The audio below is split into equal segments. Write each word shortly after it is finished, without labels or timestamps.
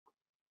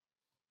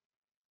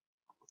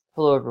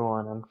Hello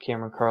everyone, I'm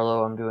Cameron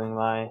Carlo. I'm doing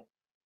my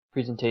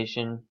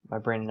presentation, my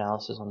brain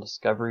analysis on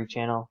Discovery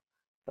Channel.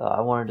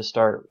 I wanted to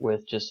start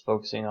with just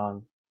focusing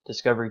on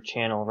Discovery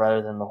Channel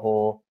rather than the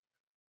whole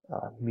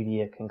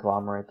media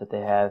conglomerate that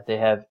they have. They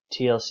have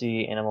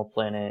TLC, Animal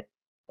Planet,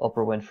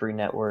 Oprah Winfrey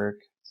Network,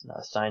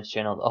 Science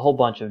Channel, a whole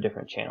bunch of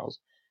different channels.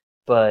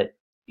 But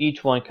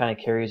each one kind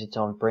of carries its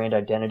own brand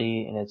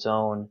identity and its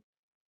own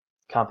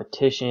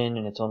competition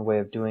and its own way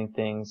of doing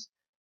things.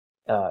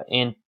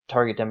 And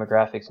target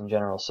demographics in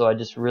general. So I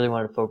just really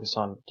wanted to focus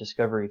on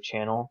Discovery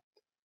Channel,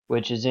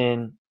 which is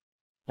in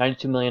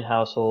 92 million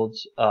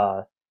households.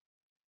 And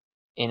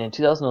in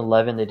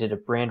 2011, they did a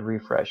brand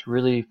refresh,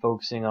 really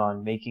focusing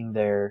on making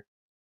their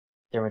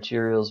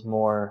materials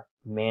more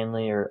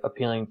manly or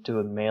appealing to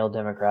a male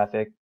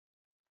demographic.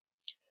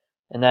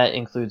 And that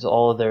includes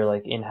all of their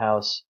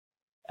in-house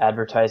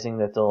advertising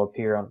that they'll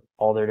appear on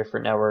all their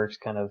different networks,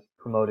 kind of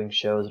promoting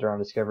shows that are on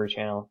Discovery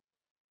Channel.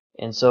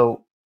 And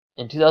so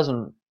in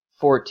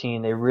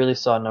 2014, they really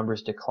saw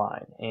numbers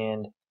decline,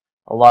 and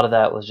a lot of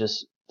that was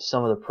just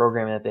some of the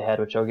programming that they had,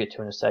 which I'll get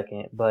to in a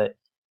second. But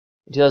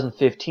in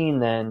 2015,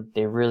 then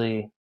they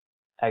really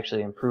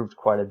actually improved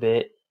quite a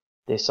bit.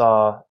 They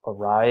saw a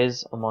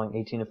rise among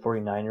 18 to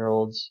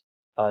 49-year-olds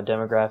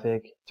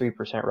demographic,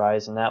 3%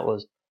 rise, and that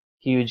was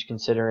huge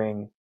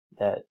considering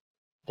that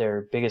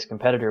their biggest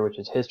competitor, which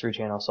is History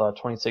Channel, saw a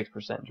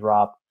 26%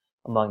 drop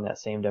among that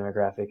same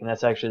demographic, and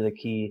that's actually the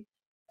key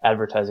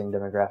advertising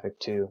demographic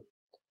too.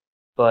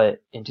 But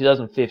in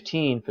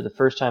 2015, for the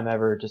first time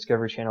ever,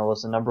 Discovery Channel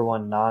was the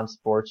 #1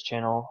 non-sports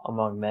channel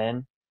among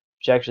men,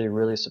 which actually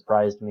really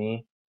surprised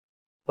me.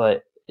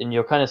 And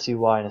you'll kind of see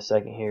why in a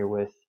second here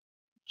with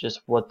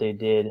just what they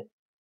did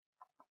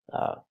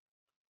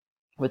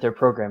with their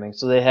programming.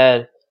 So they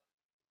had,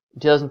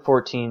 in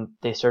 2014,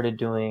 they started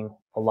doing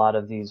a lot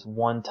of these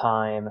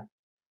one-time,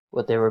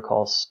 what they would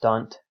call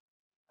stunt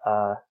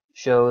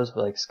shows,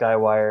 like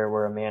Skywire,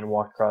 where a man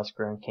walked across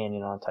Grand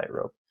Canyon on a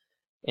tightrope,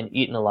 and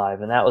Eaten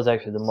Alive. And that was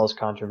actually the most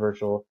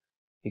controversial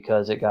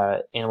because it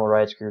got animal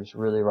rights groups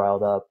really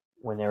riled up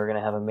when they were going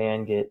to have a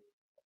man get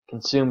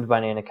consumed by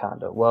an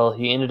anaconda. Well,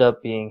 he ended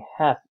up being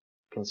half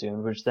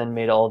consumed, which then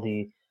made all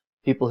the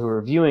people who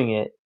were viewing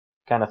it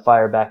kind of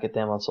fire back at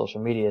them on social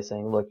media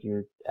saying, look,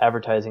 you're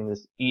advertising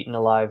this Eaten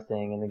Alive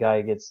thing and the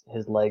guy gets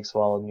his leg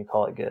swallowed and you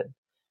call it good.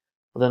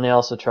 Well, then they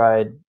also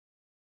tried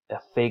a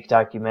fake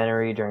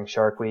documentary during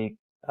Shark Week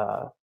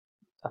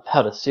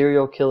about a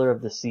serial killer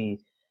of the sea,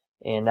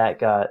 and that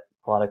got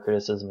a lot of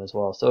criticism as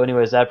well. So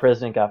anyways, that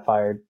president got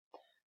fired.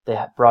 They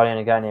brought in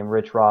a guy named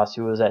Rich Ross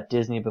who was at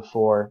Disney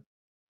before,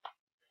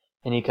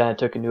 and he kind of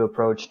took a new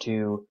approach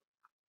to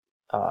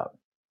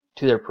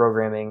their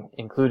programming,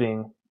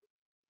 including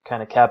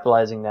kind of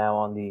capitalizing now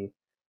on the,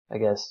 I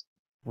guess,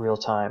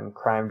 real-time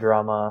crime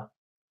drama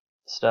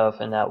stuff,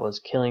 and that was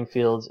Killing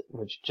Fields,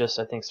 which just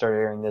I think started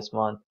airing this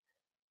month,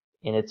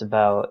 and it's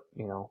about,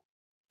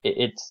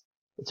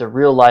 it's a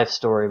real life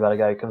story about a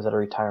guy who comes out of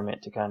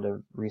retirement to kind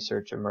of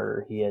research a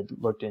murder he had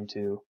looked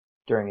into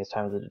during his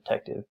time as a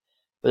detective.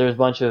 But there's a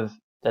bunch of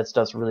that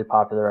stuff's really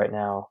popular right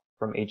now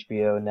from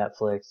HBO,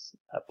 Netflix,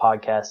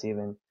 podcasts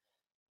even.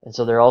 And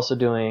so they're also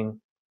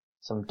doing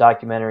some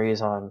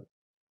documentaries on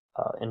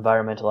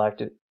environmental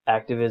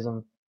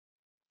activism,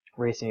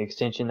 racing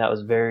extinction. That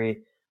was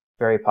very,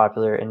 very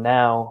popular. And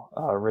now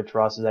Rich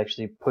Ross is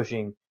actually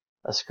pushing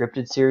a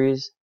scripted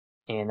series,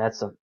 and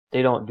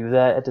they don't do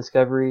that at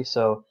Discovery,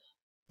 so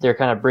they're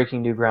kind of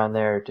breaking new ground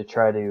there to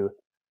try to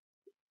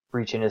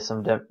reach into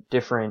some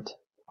different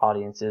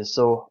audiences.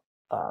 So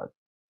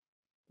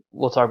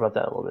we'll talk about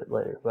that a little bit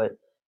later, but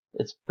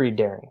it's pretty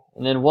daring.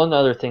 And then one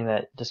other thing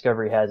that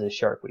Discovery has is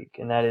Shark Week,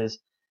 and that is,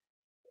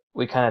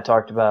 we kind of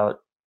talked about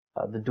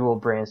the dual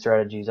brand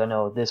strategies, I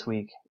know, this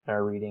week in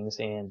our readings,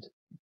 and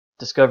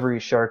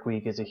Discovery Shark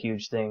Week is a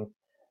huge thing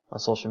on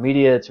social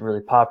media. It's really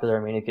popular.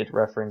 I mean, it gets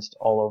referenced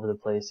all over the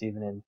place,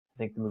 even in, I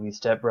think the movie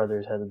Step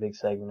Brothers has a big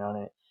segment on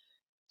it.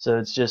 So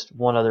it's just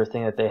one other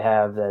thing that they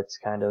have that's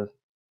kind of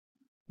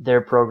their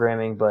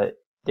programming, but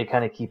they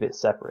kind of keep it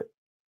separate.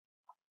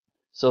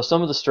 So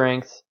some of the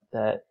strengths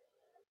that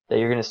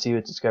you're going to see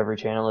with Discovery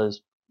Channel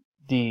is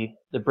the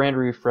brand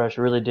refresh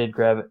really did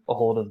grab a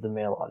hold of the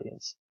male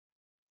audience,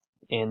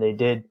 and they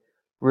did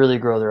really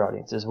grow their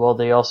audiences. Well,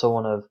 they also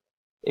want to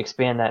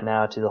expand that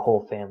now to the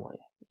whole family,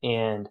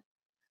 and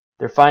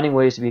they're finding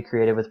ways to be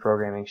creative with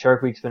programming.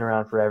 Shark Week's been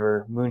around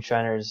forever.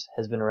 Moonshiners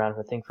has been around,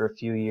 I think, for a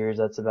few years.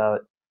 That's about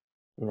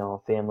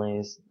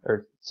families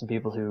or some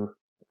people who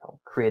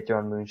create their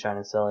own moonshine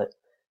and sell it.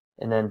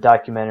 And then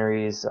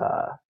documentaries,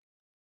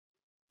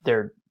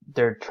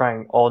 they're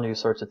trying all new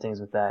sorts of things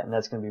with that, and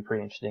that's going to be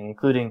pretty interesting,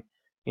 including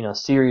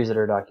series that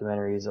are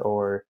documentaries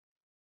or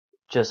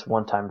just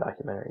one-time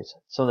documentaries.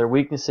 So their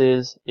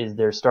weaknesses is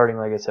they're starting,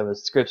 like I said, with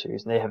script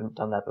series, and they haven't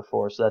done that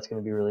before, so that's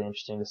going to be really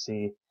interesting to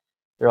see.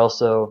 They're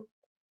also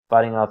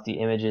fighting off the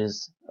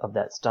images of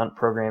that stunt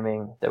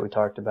programming that we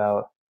talked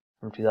about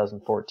from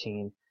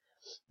 2014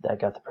 that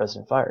got the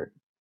president fired.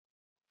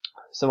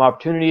 Some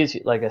opportunities,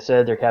 like I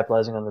said, they're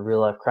capitalizing on the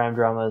real-life crime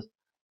dramas.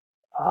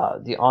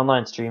 The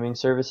online streaming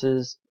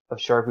services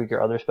of Shark Week or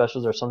other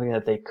specials are something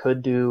that they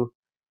could do.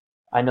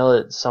 I know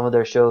that some of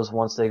their shows,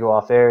 once they go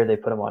off air, they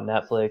put them on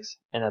Netflix,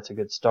 and that's a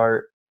good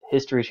start.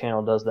 History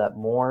Channel does that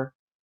more,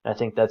 and I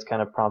think that's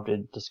kind of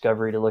prompted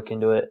Discovery to look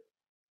into it.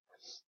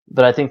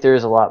 But I think there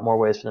is a lot more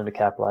ways for them to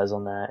capitalize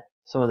on that.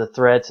 Some of the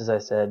threats, as I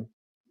said,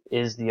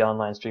 is the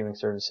online streaming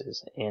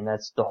services, and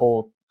that's the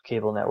whole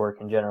cable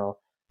network in general.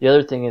 The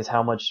other thing is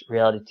how much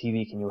reality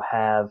TV can you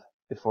have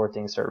before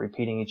things start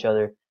repeating each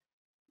other.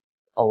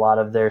 A lot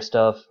of their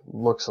stuff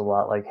looks a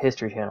lot like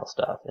History Channel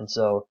stuff, and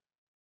so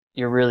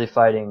you're really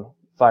fighting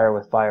fire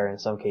with fire in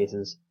some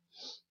cases.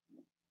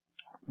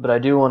 But I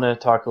do want to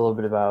talk a little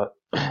bit about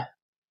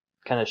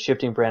kind of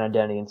shifting brand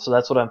identity, and so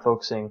that's what I'm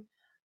focusing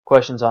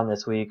questions on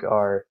this week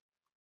are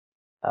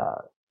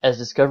as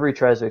Discovery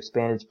tries to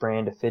expand its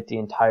brand to fit the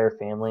entire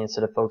family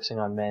instead of focusing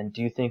on men,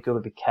 do you think it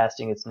would be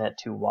casting its net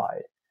too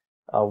wide?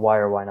 Why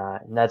or why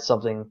not? And that's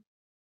something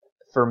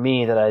for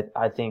me that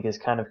I think is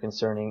kind of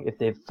concerning. If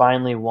they've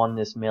finally won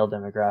this male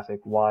demographic,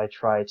 why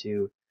try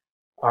to,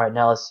 alright,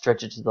 now let's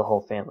stretch it to the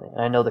whole family?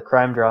 And I know the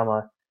crime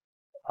drama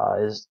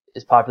is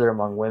popular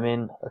among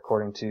women,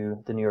 according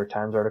to the New York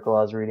Times article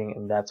I was reading,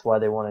 and that's why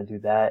they want to do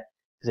that,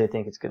 because they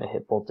think it's going to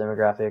hit both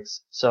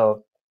demographics.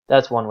 So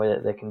that's one way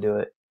that they can do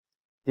it.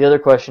 The other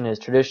question is,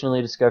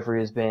 traditionally Discovery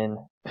has been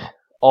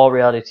all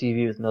reality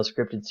TV with no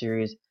scripted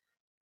series.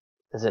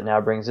 As it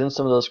now brings in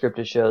some of those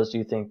scripted shows, do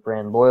you think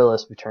brand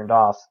loyalists will be turned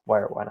off?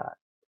 Why or why not?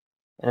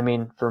 And I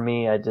mean, for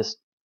me,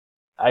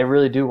 I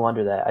really do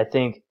wonder that. I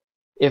think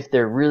if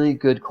they're really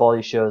good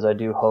quality shows, I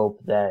do hope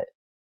that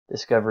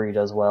Discovery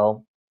does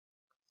well.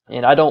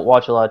 And I don't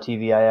watch a lot of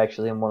TV. I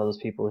actually am one of those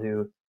people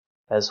who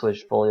has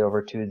switched fully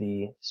over to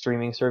the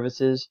streaming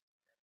services.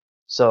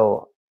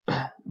 So,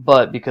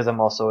 but because I'm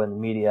also in the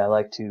media, I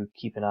like to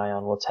keep an eye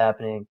on what's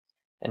happening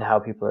and how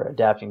people are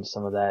adapting to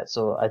some of that.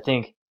 So I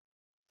think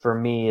for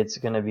me, it's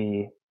going to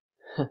be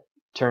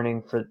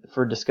turning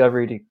for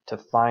Discovery to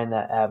find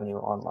that avenue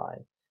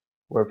online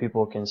where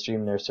people can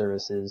stream their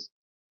services,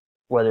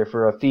 whether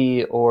for a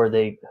fee or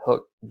they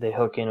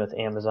hook in with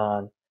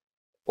Amazon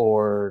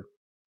or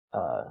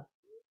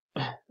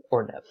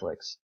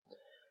Netflix.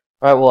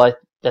 All right, well,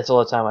 that's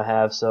all the time I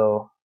have.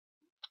 So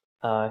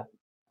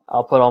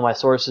I'll put all my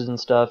sources and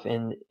stuff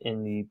in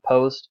the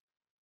post.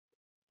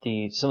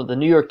 Some of the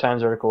New York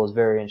Times article is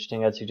very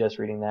interesting. I'd suggest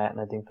reading that, and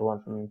I think the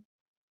one from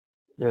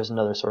there's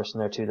another source in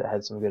there too that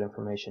had some good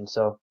information.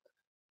 So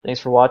thanks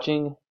for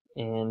watching,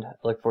 and I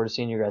look forward to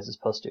seeing you guys'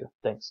 post too.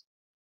 Thanks.